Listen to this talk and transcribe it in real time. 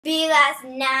Be last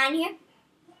 9 here.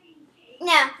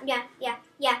 No, yeah.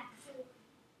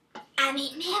 I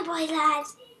mean,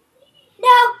 Manboylives.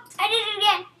 No, I did it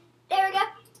again. There we go.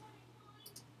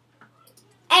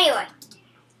 Anyway,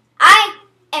 I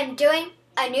am doing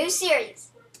a new series.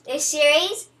 This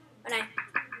series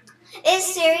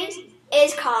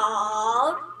is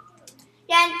called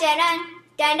Dun Dun Dun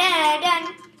Dun Dun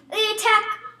Dun, The Attack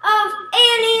of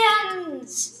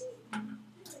Aliens.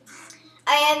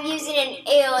 I am using an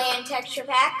alien texture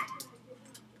pack.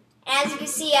 And as you can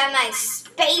see, I have my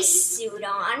space suit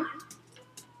on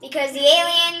because the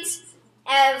aliens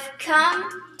have come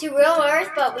to real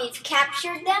Earth, but we've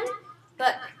captured them.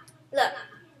 But look,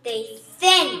 they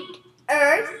thinned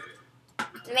Earth,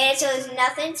 made it so there's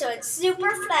nothing, so it's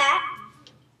super flat.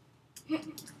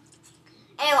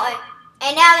 Anyway,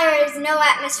 and now there is no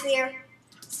atmosphere.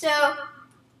 So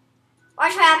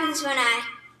watch what happens when I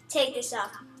take this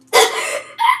off.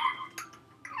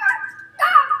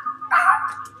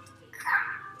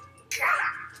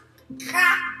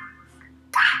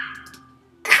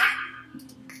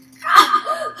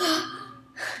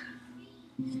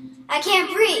 I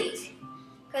can't breathe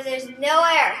because there's no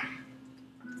air.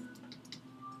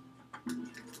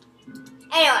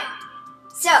 Anyway,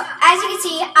 so as you can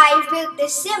see, I've built the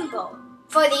symbol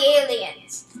for the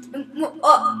aliens.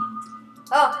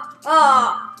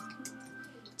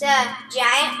 It's a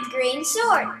giant green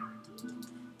sword.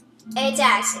 It's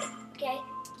acid, okay?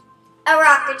 A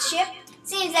rocket ship.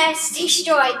 Seems that it's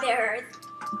destroyed the Earth,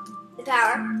 the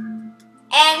power.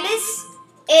 And this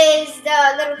is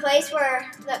the little place where,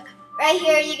 look, right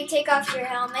here you can take off your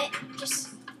helmet.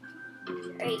 Just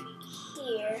right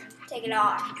here. Take it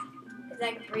off, because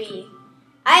I can breathe.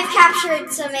 I've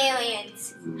captured some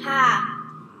aliens.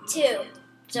 2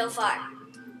 so far.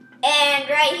 And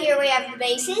right here we have the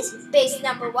bases. Base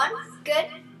number 1, good.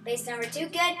 Base number 2,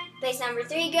 good. Base number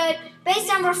 3, good. Base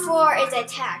number 4 is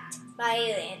attacked by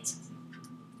aliens.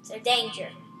 So danger.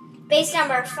 Base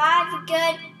number 5,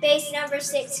 good. Base number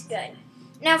 6, good.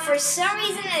 Now for some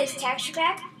reason in this texture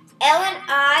pack, L and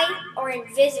I are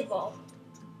invisible.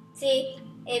 See,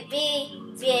 it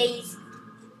be these.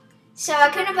 So I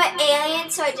couldn't put alien,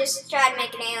 so I just tried to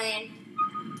make an alien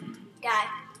guy.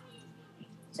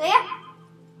 So yeah.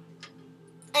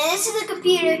 And this is a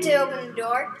computer to open the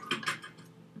door.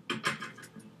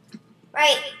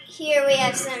 Right here we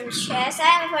have some chests. I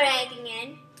haven't put anything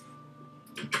in.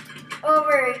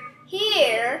 Over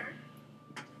here,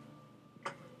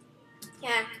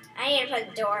 yeah, I need to put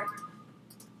the door.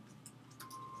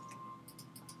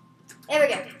 There we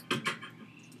go.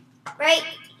 Right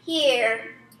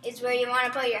here is where you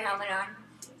want to put your helmet on,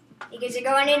 because you're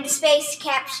going into space to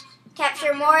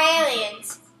capture more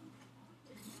aliens.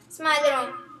 It's my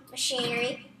little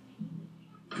machinery.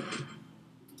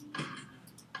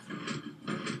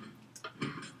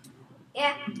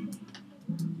 Yeah.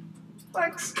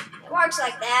 It works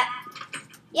like that.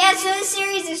 Yeah, so this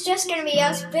series is just going to be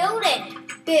us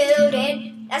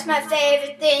building. That's my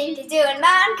favorite thing to do in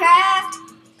Minecraft.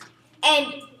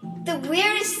 And the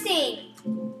weirdest thing,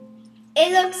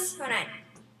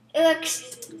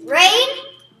 rain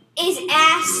is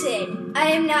acid.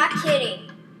 I am not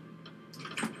kidding.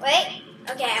 Wait,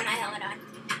 okay, I have my helmet on.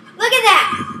 Look at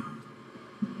that.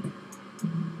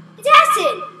 It's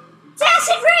acid. It's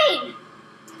acid rain.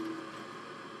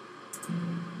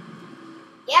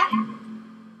 Yeah.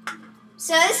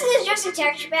 So this is just a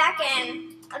texture pack,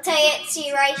 and I'll tell you,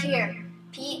 see right here.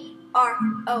 PROMETHEUS.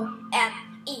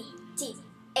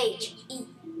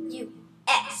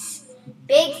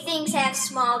 Big things have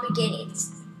small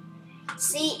beginnings.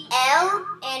 See, L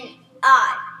and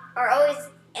I are always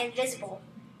invisible.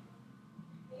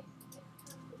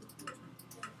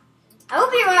 I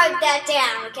hope you wrote that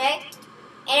down, okay?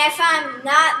 And if I'm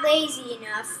not lazy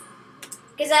enough,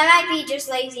 because I might be just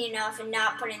lazy enough and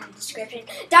not put in the description.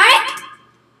 Darn it!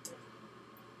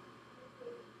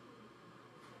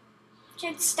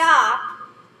 Should stop.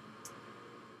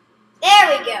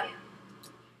 There we go.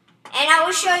 And I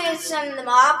will show you some of the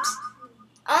mobs.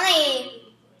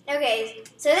 Okay,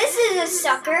 so this is a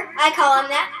sucker. I call him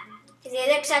that, because he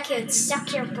looks like he would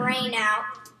suck your brain out.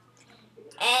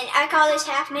 And I call this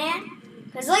half man,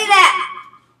 because look at that.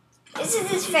 This is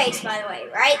his face, by the way,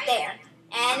 right there.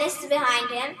 And this is behind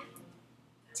him.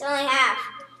 It's only half.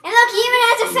 And look, he even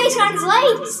has a face on his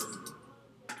legs.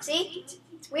 See?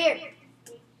 It's weird.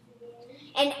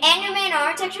 And Enderman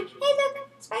art texture. Hey, look,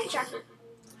 spider chocolate.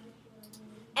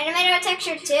 Enderman art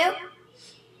texture too.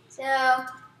 So,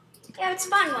 yeah, it's a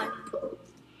fun one.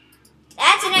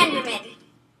 That's an Enderman.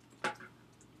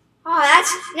 Oh,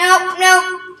 that's no,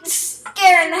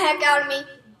 scaring the heck out of me.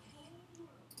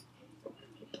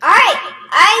 All right.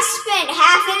 I spent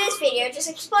half of this video just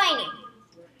explaining,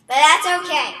 but that's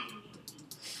okay.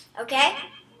 Okay?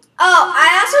 Oh,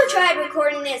 I also tried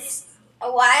recording this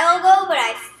a while ago, but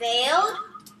I failed.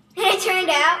 And it turned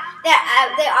out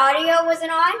that the audio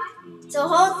wasn't on. So the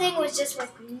whole thing was just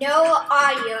with no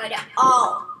audio at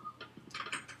all.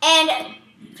 And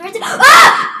for it to,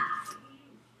 ah!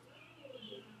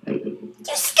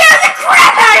 You scared the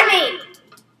crap out of me!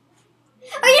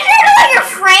 Are you trying to let your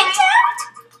friends out?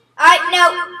 Alright,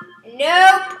 nope.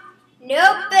 Nope.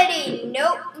 Nobody.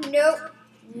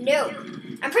 Nope.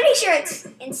 I'm pretty sure it's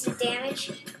instant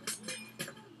damage.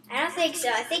 I don't think so.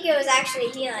 I think it was actually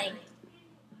healing.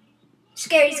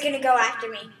 Scary's gonna go after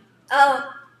me.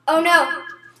 Oh no.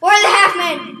 Where are the half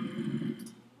men?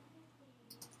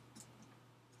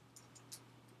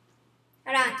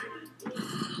 Hold on.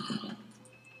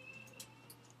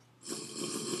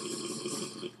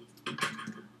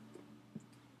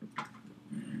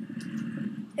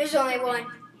 There's only one.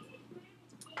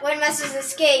 One must have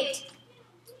escaped.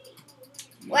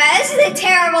 Wow, this is a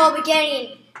terrible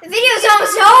beginning. The video's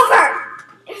almost over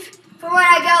for what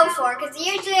I go for, because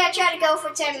usually I try to go for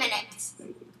 10 minutes.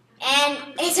 And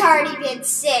it's already been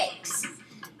 6.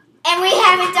 And we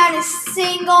haven't done a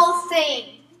single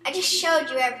thing. I just showed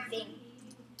you everything.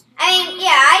 I mean, yeah,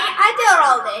 I built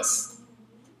all this.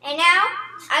 And now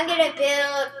I'm going to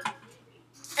build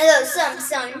a little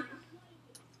something.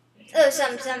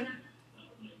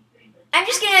 I'm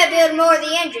just going to build more of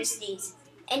the industries.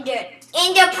 And the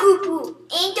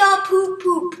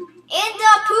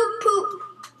poop.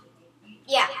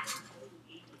 Yeah.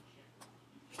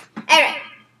 Alright.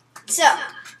 So,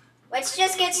 let's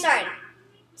just get started.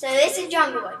 So this is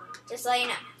Junglewood, just so you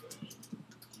know.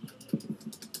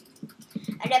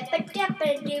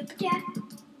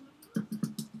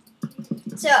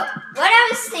 So, what I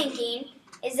was thinking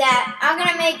is that I'm going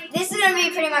to make, this is going to be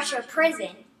pretty much a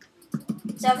prison.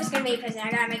 So if it's going to be a prison, I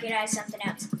got to make it out of something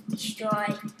else.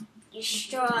 Destroy.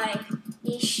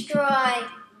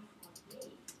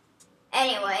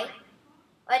 Anyway,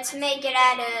 let's make it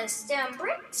out of stone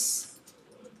bricks.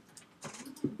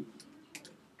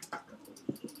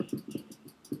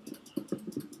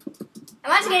 And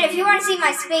once again, if you want to see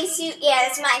my spacesuit, yeah,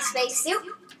 that's my spacesuit.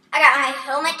 I got my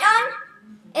helmet on.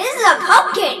 And this is a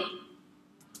pumpkin.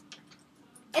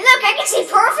 And look, I can see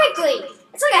perfectly.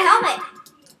 It's like a helmet,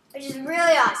 which is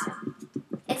really awesome.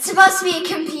 It's supposed to be a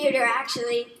computer,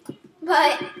 actually.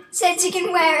 But since you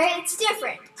can wear it, it's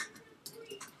different.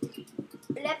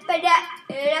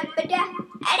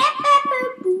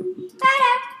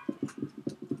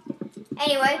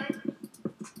 Anyway,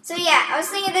 so yeah, I was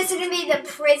thinking this is going to be the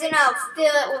prison. I'll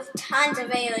fill it with tons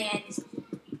of aliens.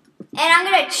 And I'm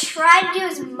going to try to do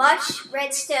as much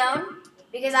redstone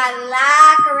because I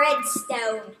like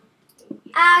redstone.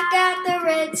 I got the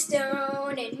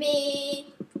redstone in me.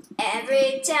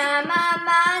 Every time I'm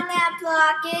on that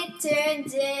block, it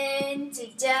turns into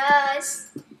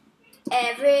dust.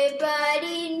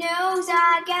 Everybody knows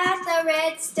I got the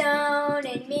redstone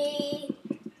in me.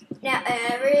 Now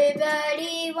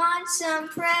everybody wants some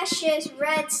precious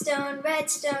redstone,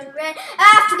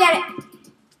 forget it.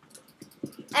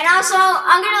 And also,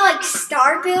 I'm gonna like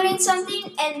start building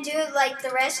something and do like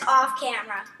the rest off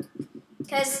camera.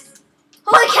 Cause,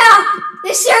 holy cow,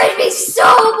 this series would be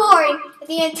so boring if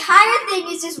the entire thing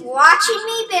is just watching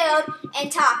me build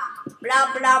and talk.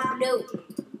 Blah, blah, blah.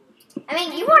 I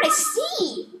mean, you wanna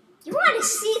see. You wanna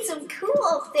see some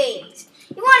cool things.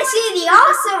 You wanna see the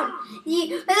awesome,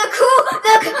 the cool,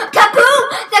 the kaboom,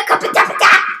 the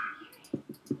kapadapata.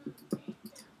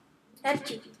 That's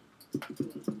cute.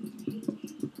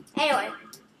 Anyway,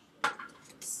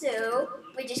 so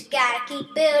we just gotta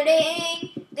keep building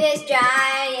this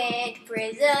giant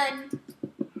prison.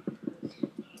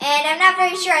 And I'm not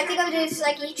very sure. I think I'll do this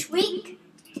like each week.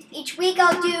 Each week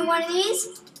I'll do one of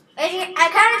these. I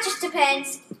kind of just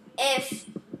depends if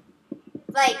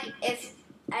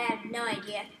I have no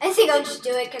idea. I think I'll just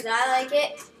do it because I like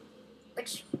it,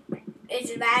 which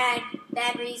is a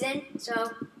bad reason.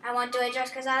 So I won't do it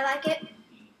just because I like it.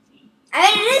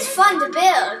 I mean, it is fun to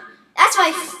build. That's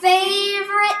my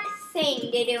favorite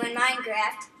thing to do in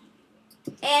Minecraft.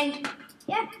 And,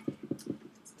 yeah.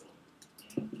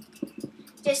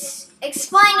 Just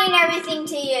explaining everything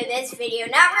to you in this video.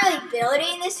 Not really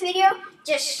building this video,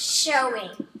 just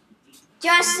showing.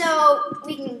 Just so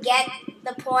we can get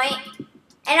the point.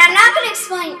 And I'm not going to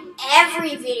explain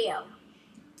every video.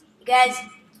 Because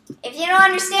if you don't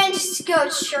understand, just go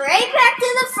straight back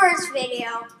to the first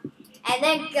video. And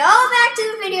then go back to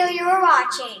the video you were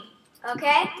watching.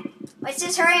 Okay? Let's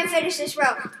just hurry and finish this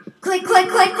row. Click, click,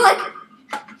 click, click.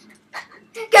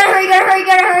 Gotta hurry.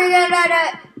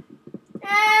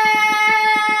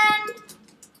 And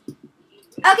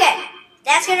okay,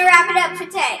 that's gonna wrap it up for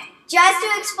today. Just to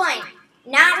explain,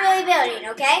 not really building,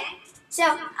 okay?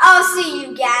 So I'll see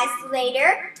you guys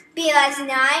later. BLives 9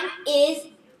 is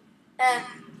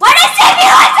what did I say?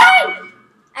 BLives 9!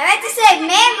 I meant to say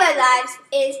Manboylives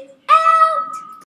is